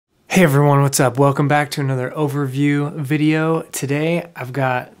Hey everyone, what's up? Welcome back to another overview video. Today I've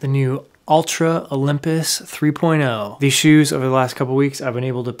got the new Altra Olympus 3.0. These shoes over the last couple weeks I've been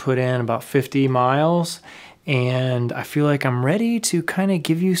able to put in about 50 miles and I feel like I'm ready to kind of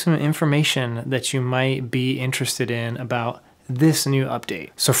give you some information that you might be interested in about this new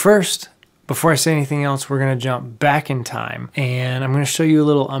update. So first, before I say anything else, we're gonna jump back in time and I'm gonna show you a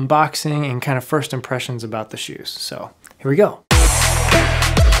little unboxing and kind of first impressions about the shoes. So here we go.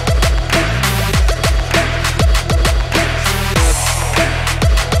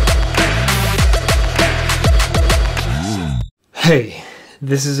 Hey,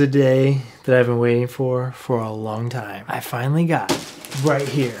 this is a day that I've been waiting for a long time. I finally got it right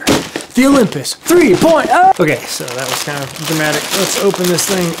here. The Olympus 3.0! Okay, so that was kind of dramatic. Let's open this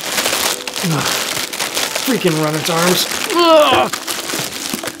thing. Ugh. Freaking run its arms. Ugh.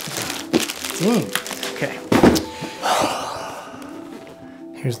 Dang. Okay.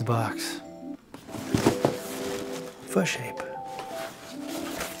 Here's the box. Foot shape.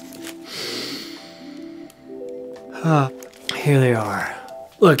 Here they are.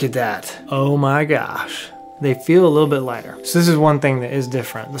 Look at that. Oh my gosh. They feel a little bit lighter. So this is one thing that is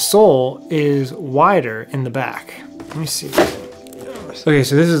different. The sole is wider in the back. Let me see. Okay,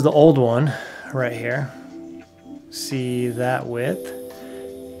 so this is the old one right here. See that width?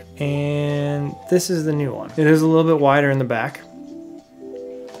 And this is the new one. It is a little bit wider in the back.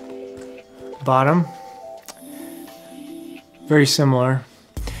 Bottom, very similar.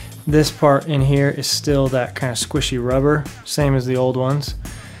 This part in here is still that kind of squishy rubber, same as the old ones.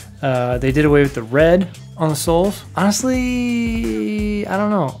 They did away with the red on the soles. Honestly, I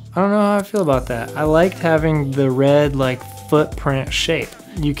don't know. I don't know how I feel about that. I liked having the red like footprint shape.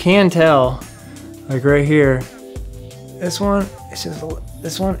 You can tell, like right here, this one is just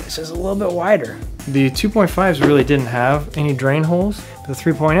a little bit wider. The 2.5s really didn't have any drain holes. The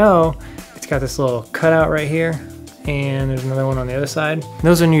 3.0, it's got this little cutout right here. And there's another one on the other side.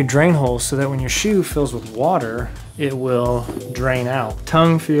 Those are new drain holes so that when your shoe fills with water, it will drain out.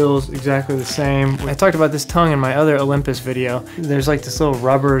 Tongue feels exactly the same. I talked about this tongue in my other Olympus video. There's like this little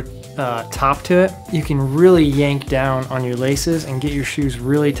rubber top to it. You can really yank down on your laces and get your shoes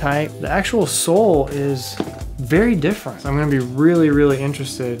really tight. The actual sole is very different. I'm gonna be really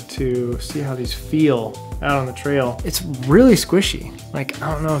interested to see how these feel out on the trail. It's really squishy. Like,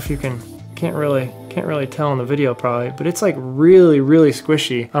 I don't know if you can't really tell in the video probably, but it's like really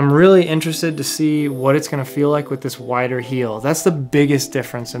squishy. I'm really interested to see what it's gonna feel like with this wider heel. That's the biggest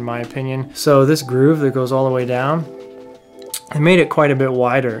difference in my opinion. So this groove that goes all the way down, it made it quite a bit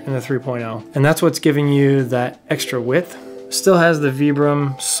wider in the 3.0. And that's what's giving you that extra width. Still has the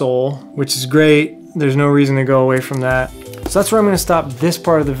Vibram sole, which is great. There's no reason to go away from that. So that's where I'm gonna stop this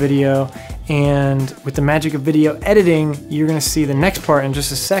part of the video. And with the magic of video editing, you're gonna see the next part in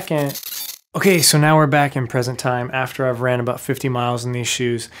just a second. Okay, so now we're back in present time after I've ran about 50 miles in these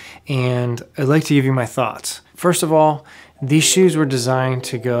shoes, and I'd like to give you my thoughts. First of all, these shoes were designed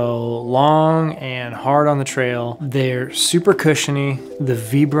to go long and hard on the trail. They're super cushiony. The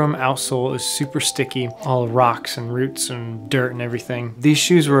Vibram outsole is super sticky, all rocks and roots and dirt and everything. These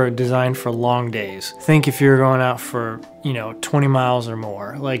shoes were designed for long days. Think if you're going out for, 20 miles or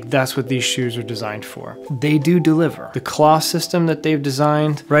more, like that's what these shoes are designed for. They do deliver. The claw system that they've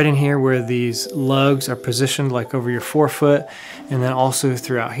designed right in here where these lugs are positioned like over your forefoot and then also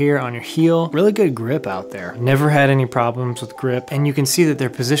throughout here on your heel, really good grip out there. Never had any problems with grip, and you can see that they're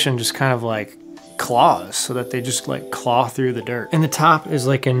positioned just kind of like claws so that they just like claw through the dirt. And the top is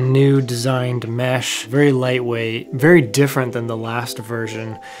like a new designed mesh, very lightweight, very different than the last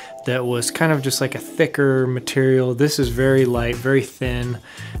version that was kind of just like a thicker material. This is very light, very thin,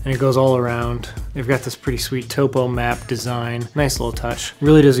 and it goes all around. They've got this pretty sweet topo map design. Nice little touch.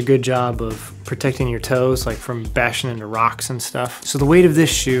 Really does a good job of protecting your toes, like from bashing into rocks and stuff. So the weight of this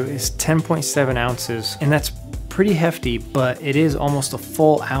shoe is 10.7 ounces, and that's pretty hefty, but it is almost a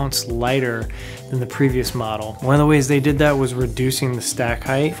full ounce lighter than the previous model. One of the ways they did that was reducing the stack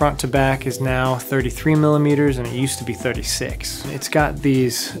height. Front to back is now 33 millimeters and it used to be 36. It's got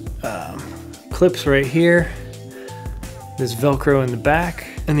these clips right here, this Velcro in the back,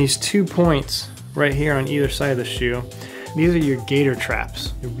 and these 2 points right here on either side of the shoe. These are your gator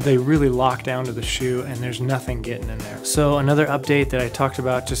traps. They really lock down to the shoe and there's nothing getting in there. So another update that I talked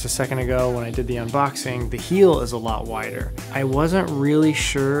about just a second ago when I did the unboxing, the heel is a lot wider. I wasn't really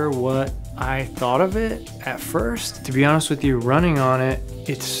sure what I thought of it at first. To be honest with you, running on it,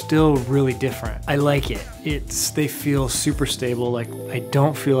 it's still really different. I like it. They feel super stable. Like I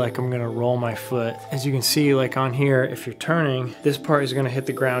don't feel like I'm gonna roll my foot. As you can see, like on here, if you're turning, this part is gonna hit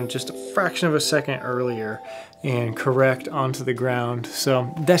the ground just a fraction of a second earlier and correct onto the ground.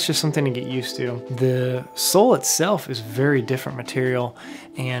 So that's just something to get used to. The sole itself is very different material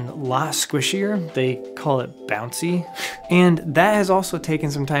and a lot squishier. They call it bouncy. And that has also taken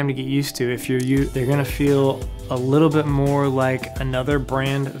some time to get used to. If they're gonna feel a little bit more like another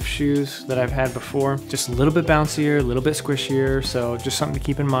brand of shoes that I've had before. Just a little bit bouncier, a little bit squishier. So just something to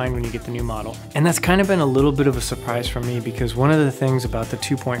keep in mind when you get the new model. And that's kind of been a little bit of a surprise for me, because one of the things about the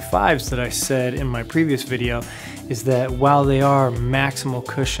 2.5s that I said in my previous video is that while they are maximal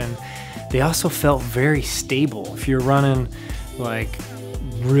cushion, they also felt very stable. If you're running like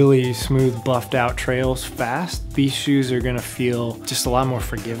really smooth, buffed out trails fast, these shoes are gonna feel just a lot more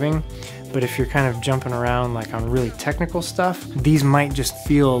forgiving. But if you're kind of jumping around like on really technical stuff, these might just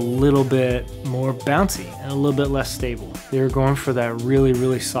feel a little bit more bouncy and a little bit less stable. They were going for that really,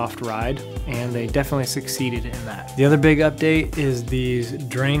 really soft ride, and they definitely succeeded in that. The other big update is these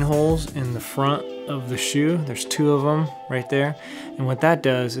drain holes in the front of the shoe. There's 2 of them right there. And what that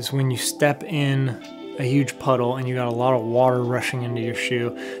does is when you step in a huge puddle and you got a lot of water rushing into your shoe,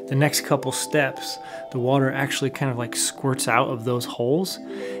 the next couple steps, the water actually kind of like squirts out of those holes,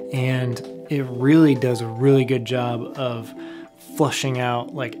 and it really does a really good job of flushing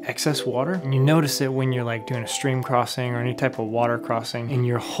out like excess water. And you notice it when you're like doing a stream crossing or any type of water crossing and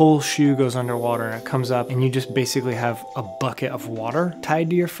your whole shoe goes underwater and it comes up and you just basically have a bucket of water tied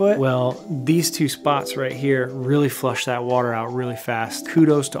to your foot. Well, these 2 spots right here really flush that water out really fast.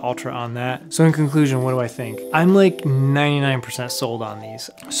 Kudos to Altra on that. So in conclusion, what do I think? I'm like 99% sold on these.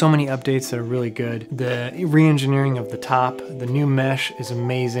 So many updates that are really good. The re-engineering of the top, the new mesh is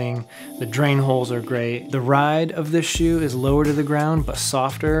amazing. The drain holes are great. The ride of this shoe is lower to the ground but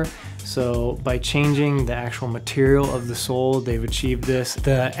softer. So by changing the actual material of the sole, they've achieved this.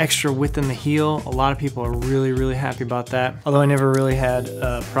 The extra width in the heel, a lot of people are really, really happy about that. Although I never really had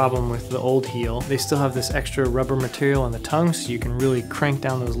a problem with the old heel. They still have this extra rubber material on the tongue, so you can really crank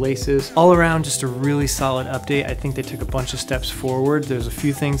down those laces. All around, just a really solid update. I think they took a bunch of steps forward. There's a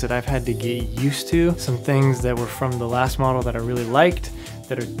few things that I've had to get used to. Some things that were from the last model that I really liked,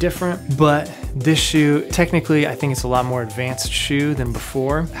 that are different, but this shoe, technically, I think it's a lot more advanced shoe than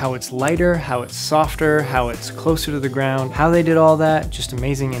before. How it's lighter, how it's softer, how it's closer to the ground, how they did all that, just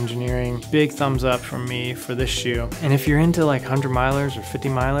amazing engineering. Big thumbs up from me for this shoe. And if you're into like 100 milers or 50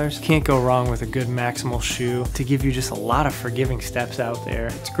 milers, can't go wrong with a good maximal shoe to give you just a lot of forgiving steps out there.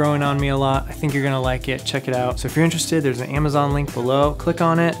 It's growing on me a lot. I think you're gonna like it. Check it out. So if you're interested, there's an Amazon link below. Click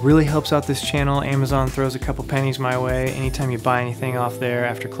on it. Really helps out this channel. Amazon throws a couple pennies my way anytime you buy anything off there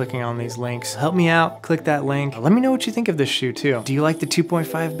after clicking on these links. Help me out, click that link. Let me know what you think of this shoe too. Do you like the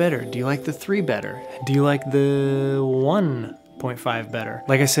 2.5 better? Do you like the 3 better? Do you like the 1.5 better?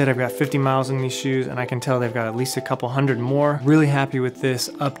 Like I said, I've got 50 miles in these shoes and I can tell they've got at least a couple hundred more. Really happy with this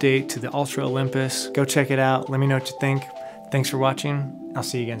update to the Altra Olympus. Go check it out. Let me know what you think. Thanks for watching. I'll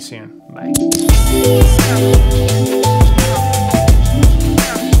see you again soon. Bye.